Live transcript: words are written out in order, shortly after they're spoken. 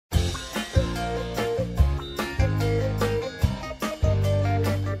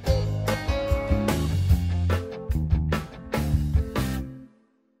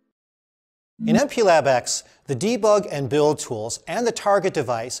In MPLAB X, the debug and build tools and the target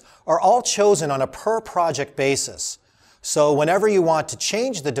device are all chosen on a per-project basis. So whenever you want to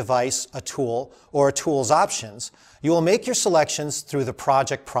change the device, a tool, or a tool's options, you will make your selections through the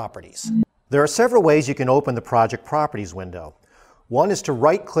project properties. There are several ways you can open the project properties window. One is to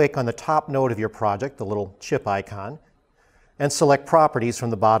right-click on the top node of your project, the little chip icon, and select Properties from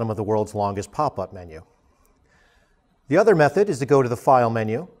the bottom of the world's longest pop-up menu. The other method is to go to the File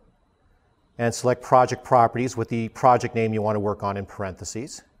menu and select Project Properties with the project name you want to work on in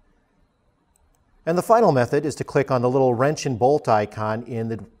parentheses. And the final method is to click on the little wrench and bolt icon in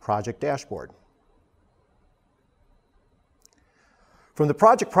the project dashboard. From the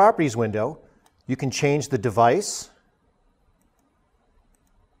Project Properties window, you can change the device,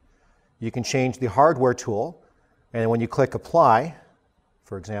 you can change the hardware tool, and when you click Apply,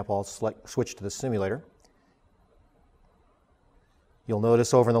 for example, I'll switch to the simulator, you'll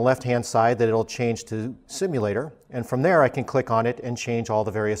notice over on the left-hand side that it'll change to Simulator, and from there I can click on it and change all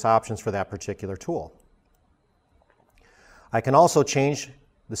the various options for that particular tool. I can also change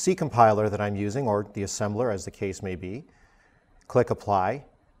the C compiler that I'm using, or the assembler as the case may be, click Apply,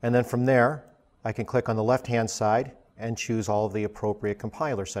 and then from there I can click on the left-hand side and choose all of the appropriate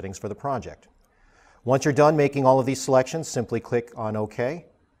compiler settings for the project. Once you're done making all of these selections, simply click on OK,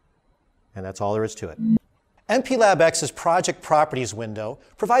 and that's all there is to it. MPLAB X's Project Properties window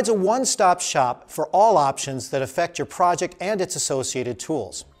provides a one-stop shop for all options that affect your project and its associated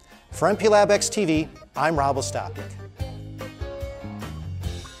tools. For MPLAB X TV, I'm Rob Ostapnik.